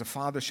verse. As a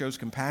father shows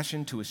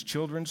compassion to his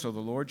children, so the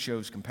Lord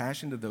shows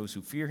compassion to those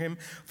who fear Him,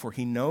 for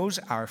He knows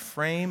our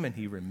frame and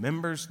He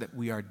remembers that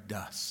we are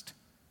dust.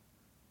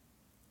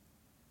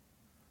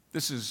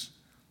 This is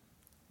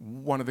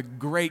one of the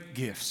great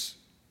gifts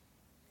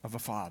of a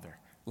father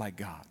like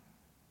God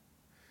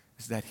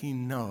is that he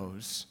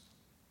knows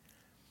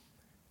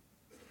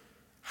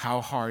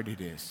how hard it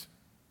is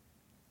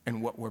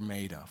and what we're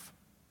made of.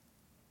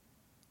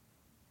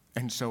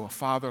 And so a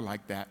father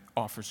like that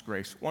offers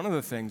grace. One of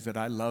the things that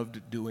I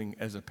loved doing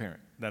as a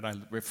parent, that I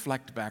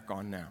reflect back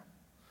on now,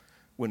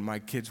 when my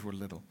kids were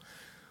little,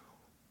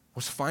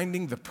 was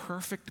finding the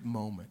perfect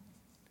moment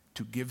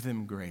to give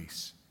them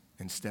grace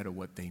instead of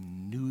what they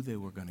knew they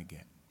were going to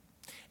get.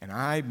 And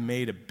I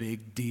made a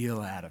big deal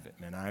out of it,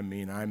 man. I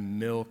mean, I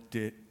milked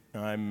it.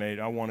 I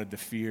wanted the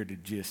fear to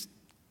just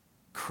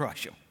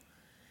crush them.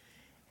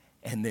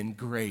 And then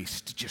grace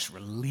to just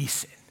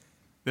release it.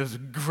 Those are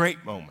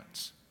great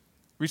moments.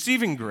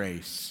 Receiving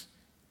grace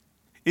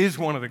is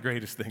one of the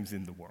greatest things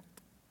in the world.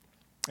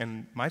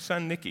 And my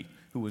son, Nicky,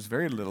 who was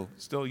very little,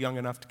 still young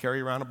enough to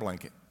carry around a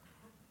blanket.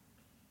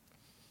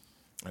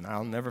 And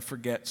I'll never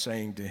forget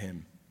saying to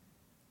him,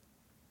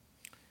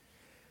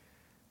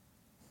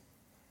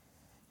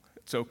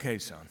 "It's okay,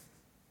 son.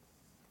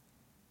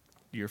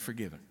 You're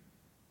forgiven.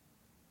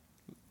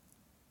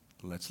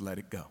 Let's let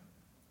it go."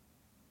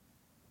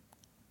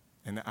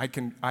 And I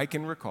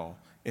can recall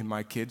in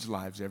my kids'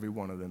 lives, every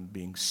one of them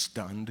being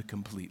stunned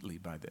completely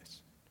by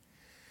this.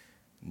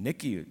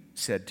 Nicky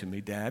said to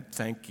me, "Dad,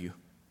 thank you.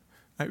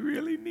 I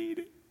really need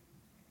it."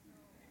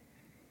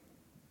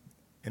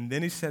 And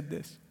then he said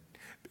this,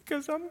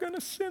 "Because I'm going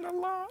to sin a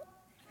lot."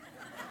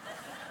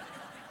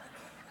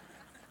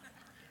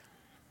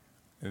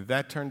 And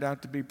that turned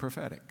out to be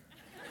prophetic.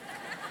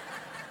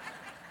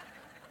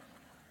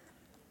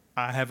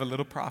 I have a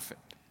little prophet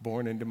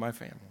born into my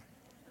family.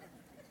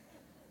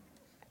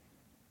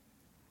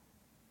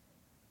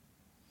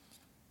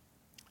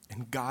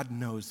 And God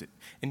knows it.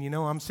 And you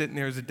know, I'm sitting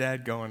there as a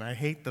dad going, I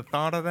hate the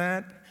thought of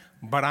that,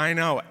 but I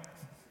know it.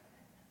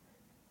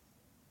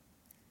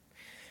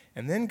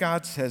 And then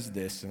God says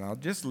this, and I'll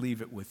just leave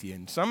it with you.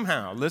 And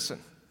somehow,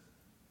 listen,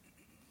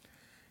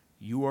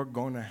 you are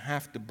going to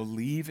have to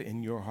believe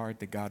in your heart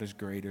that God is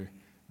greater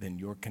than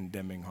your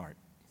condemning heart.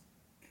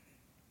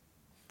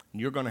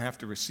 And you're going to have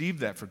to receive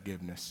that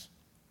forgiveness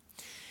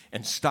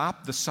and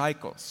stop the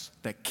cycles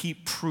that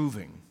keep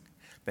proving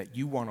that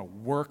you want to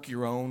work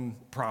your own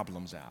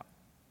problems out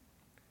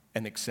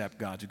and accept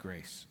God's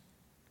grace.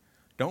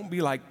 Don't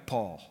be like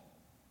Paul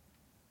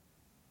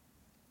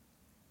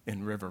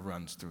in River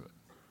Runs Through It.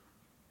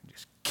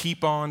 Just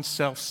keep on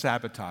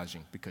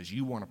self-sabotaging because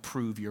you want to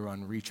prove you're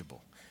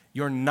unreachable.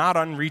 You're not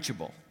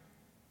unreachable.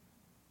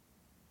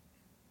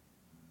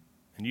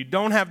 And you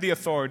don't have the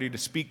authority to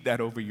speak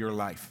that over your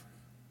life.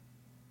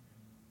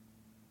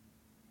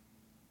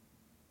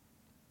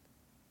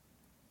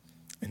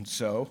 And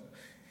so,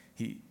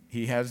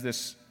 he has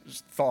this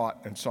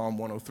thought in Psalm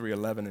 103,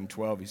 11 and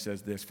 12. He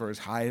says this, "For as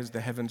high as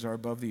the heavens are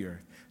above the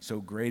earth, so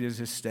great is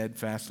his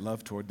steadfast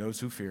love toward those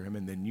who fear him."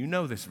 And then you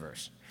know this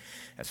verse.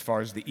 "As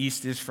far as the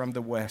east is from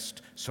the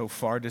west, so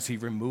far does he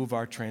remove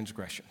our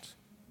transgressions."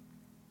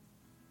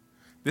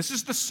 This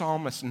is the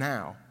psalmist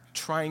now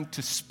trying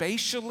to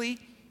spatially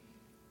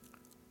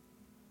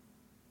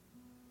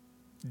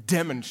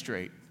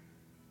demonstrate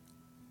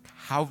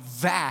how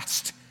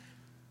vast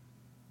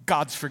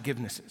God's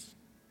forgiveness is.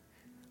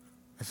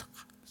 As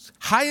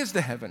high as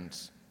the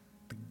heavens,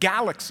 the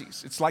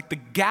galaxies. It's like the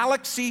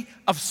galaxy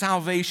of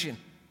salvation.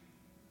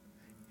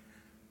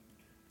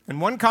 And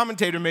one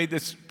commentator made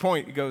this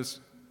point. He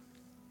goes,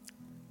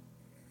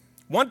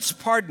 "Once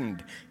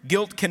pardoned,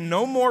 guilt can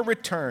no more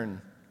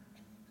return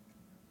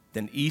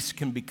than east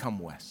can become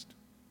west."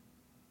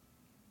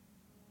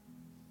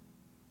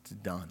 It's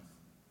done.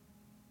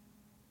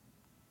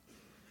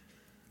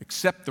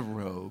 Accept the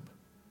robe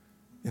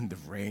and the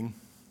ring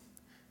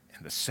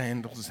and the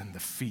sandals and the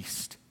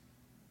feast.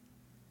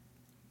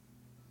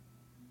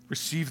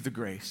 Receive the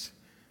grace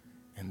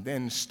and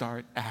then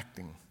start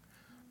acting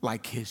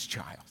like his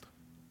child.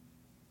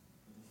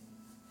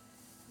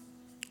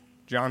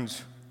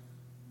 John's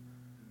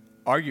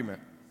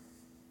argument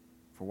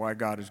for why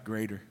God is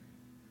greater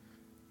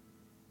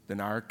than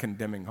our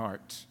condemning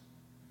hearts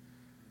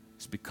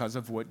is because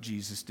of what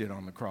Jesus did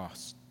on the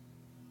cross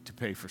to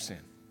pay for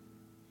sin.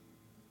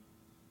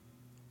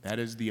 That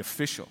is the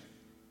official,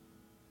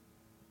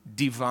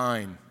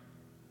 divine,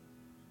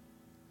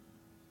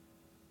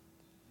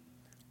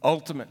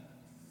 ultimate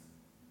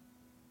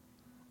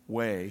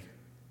way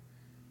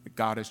that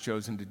God has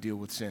chosen to deal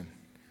with sin.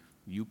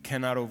 You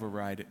cannot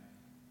override it.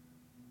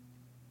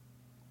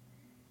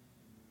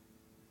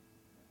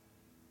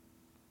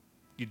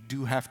 You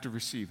do have to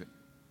receive it.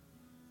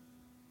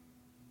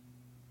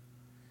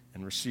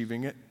 And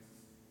receiving it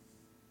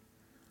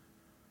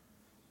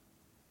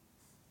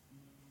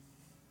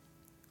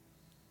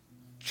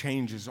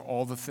changes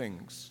all the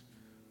things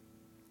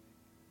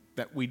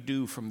that we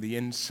do from the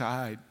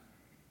inside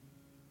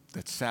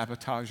that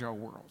sabotage our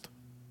world.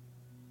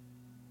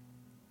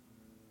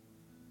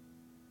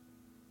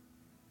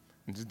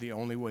 This is the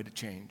only way to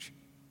change.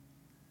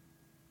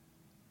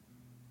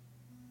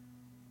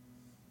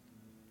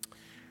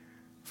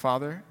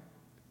 Father,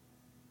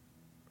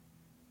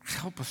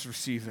 help us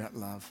receive that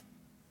love.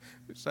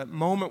 It's that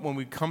moment when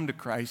we come to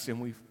Christ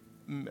and we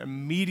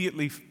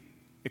immediately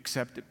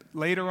accept it.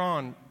 Later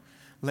on,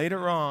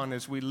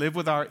 as we live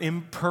with our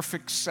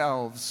imperfect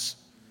selves,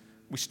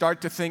 we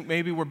start to think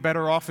maybe we're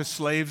better off as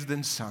slaves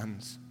than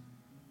sons.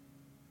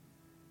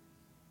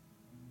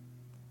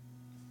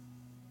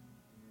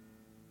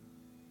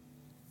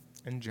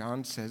 And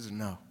John says,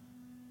 no,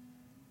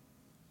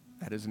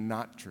 that is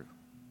not true,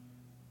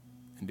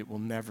 and it will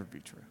never be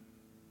true.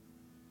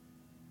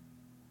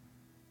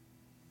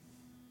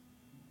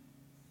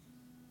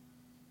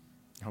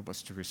 Help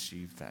us to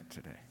receive that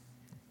today.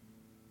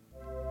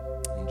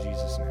 In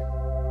Jesus' name.